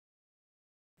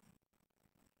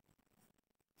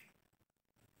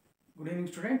Good evening,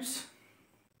 students.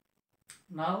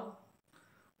 Now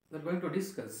we are going to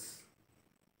discuss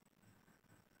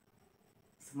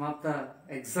some of the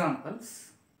examples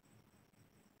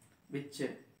which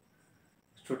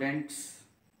students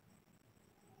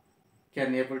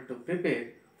can able to prepare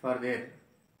for their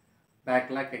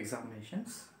backlog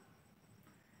examinations.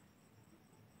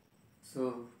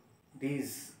 So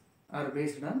these are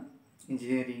based on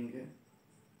engineering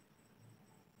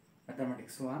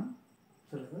mathematics 1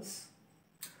 syllabus.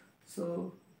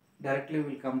 So directly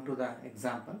we will come to the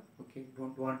example. Okay,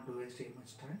 don't want to waste too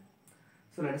much time.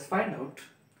 So let us find out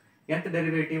nth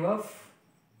derivative of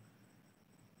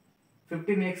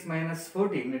 15x minus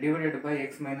 14 divided by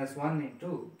x minus 1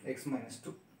 into x minus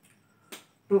 2.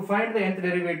 To find the nth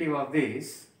derivative of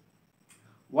this,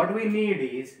 what we need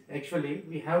is actually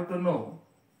we have to know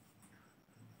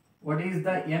what is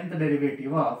the nth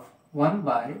derivative of 1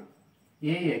 by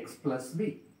ax plus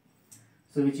b.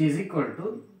 So which is equal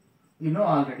to, we know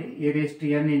already, a raised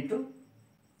to n into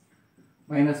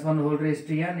minus 1 whole raised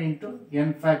to n into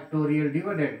n factorial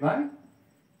divided by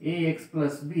ax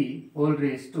plus b whole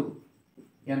raised to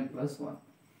n plus 1.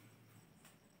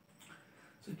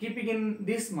 So keeping in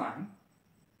this mind,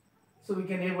 so we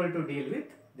can able to deal with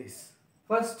this.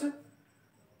 First,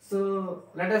 so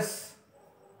let us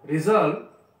resolve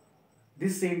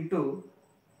this into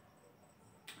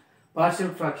partial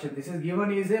fraction. This is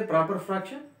given is a proper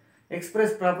fraction.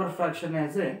 Express proper fraction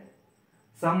as a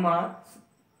sum or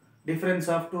difference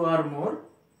of two or more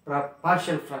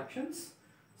partial fractions.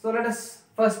 So let us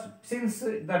first, since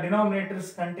the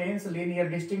denominators contains linear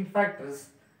distinct factors,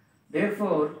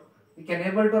 therefore we can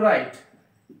able to write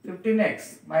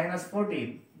 15x minus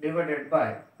 14 divided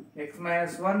by x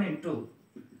minus 1 into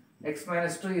x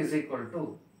minus 2 is equal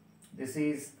to, this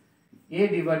is a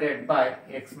divided by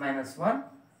x minus 1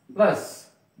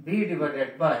 plus b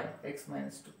divided by x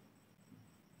minus 2.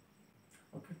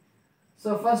 Okay.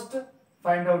 So first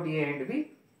find out a and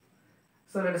b.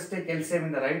 So let us take LCM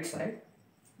in the right side,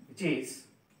 which is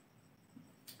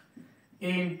a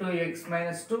into x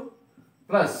minus 2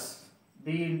 plus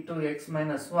b into x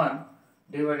minus 1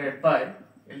 divided by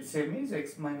LCM is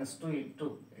x minus 2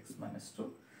 into x minus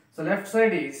 2. So left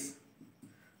side is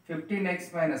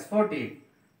 15x minus 14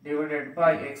 divided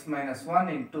by x minus 1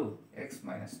 into x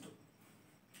minus 2.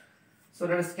 So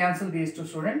let us cancel these two,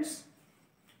 students.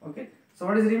 Okay. So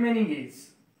what is remaining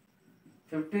is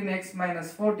 15x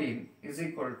minus 14 is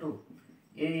equal to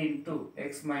a into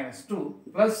x minus 2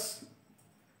 plus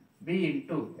b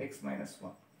into x minus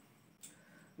 1.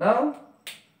 Now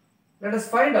let us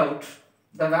find out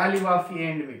the value of a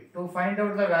and b. To find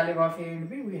out the value of a and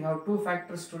b, we have two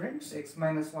factors, students, x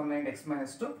minus 1 and x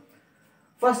minus 2.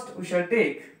 First we shall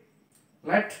take,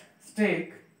 let's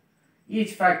take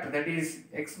each factor, that is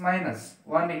x minus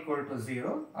 1 equal to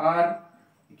 0, or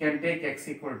you can take x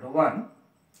equal to 1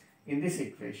 in this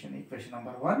equation, equation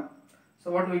number 1.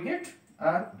 So what we get,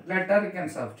 later you can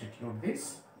substitute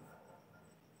this.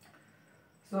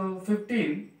 So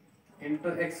 15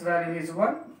 into x value is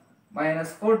 1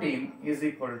 minus 14 is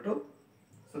equal to,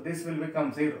 so this will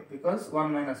become 0 because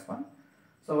 1 minus 1.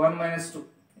 So 1 minus 2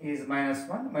 is minus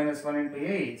 1, minus 1 into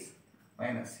a is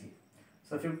minus a.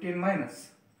 So 15 minus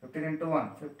 15 into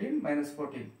 1, 15 minus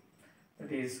 14,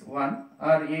 that is 1,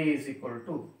 or a is equal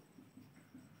to,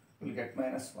 we will get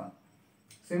minus 1.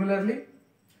 Similarly,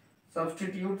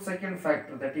 substitute second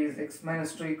factor, that is x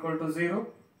minus 2 equal to 0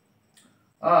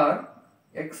 or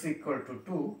x equal to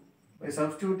 2. By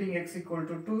substituting x equal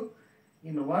to 2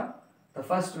 in 1, the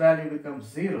first value becomes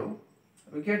 0.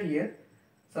 We get here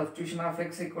substitution of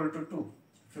x equal to 2.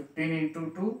 15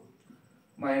 into 2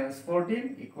 minus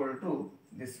 14 equal to,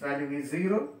 this value is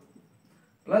 0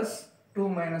 plus 2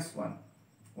 minus 1.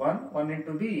 1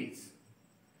 into b is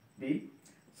b.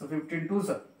 So 15 2s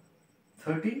are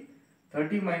 30.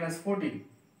 30 minus 14.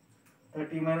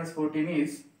 30 minus 14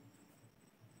 is,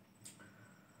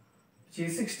 which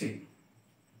is 16.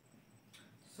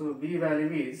 So b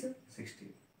value is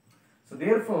 16. So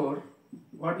therefore,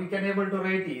 what we can able to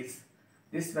write is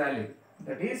this value,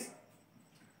 that is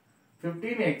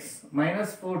 15x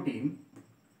minus 14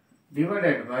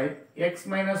 divided by x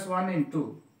minus 1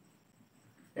 into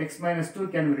x minus 2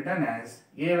 can be written as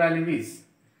a value is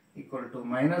equal to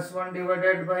minus 1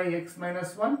 divided by x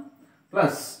minus 1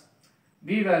 plus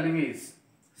b value is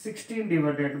 16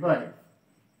 divided by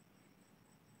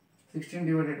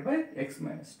x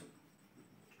minus 2.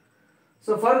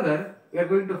 So further, we are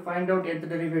going to find out nth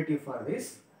derivative for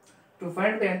this. To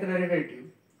find the nth derivative,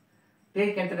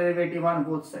 take nth derivative on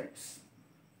both sides.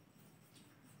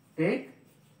 Take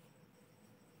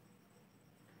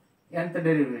nth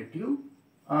derivative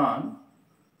on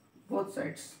both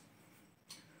sides.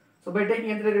 So by taking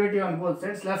nth derivative on both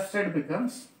sides, left side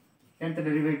becomes nth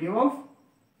derivative of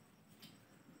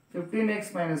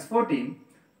 15x minus 14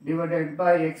 divided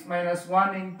by x minus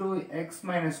 1 into x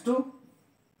minus 2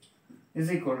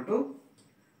 is equal to,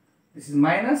 this is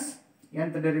minus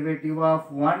nth derivative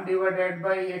of 1 divided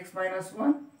by x minus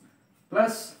 1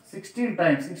 plus 16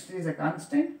 times, 16 is a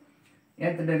constant,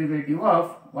 nth derivative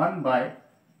of 1 by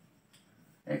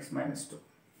x minus 2.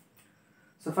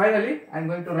 So finally, I am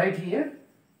going to write here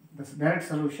the direct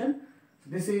solution. So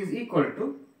this is equal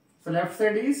to, so left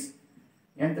side is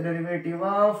nth derivative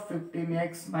of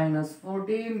 15x minus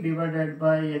 14 divided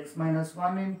by x minus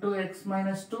 1 into x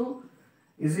minus 2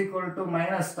 is equal to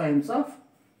minus times of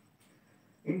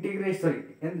integration, sorry,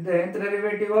 and the nth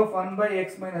derivative of 1 by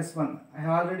x minus 1. I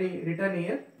have already written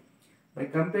here. By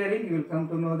comparing, you will come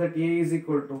to know that a is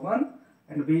equal to 1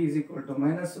 and b is equal to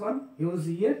minus 1. Use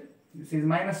here, this is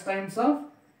minus times of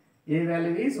a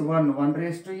value is 1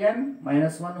 raised to n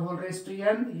minus 1 whole raised to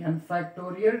n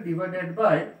factorial divided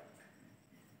by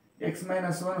x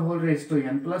minus 1 whole raised to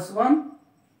n plus 1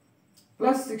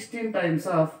 plus 16 times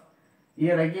of,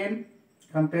 here again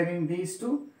comparing these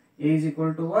two, a is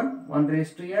equal to 1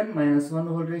 raised to n minus 1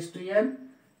 whole raised to n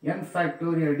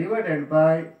factorial divided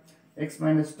by x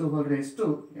minus 2 whole raised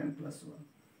to n plus 1.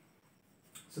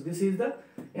 So this is the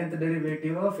nth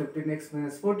derivative of 15x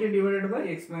minus 14 divided by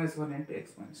x minus 1 into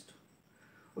x minus 2.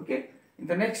 Okay, in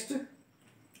the next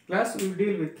class we will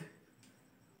deal with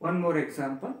one more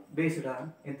example based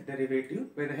on nth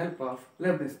derivative by the help of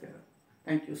Leibniz theorem.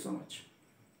 Thank you so much.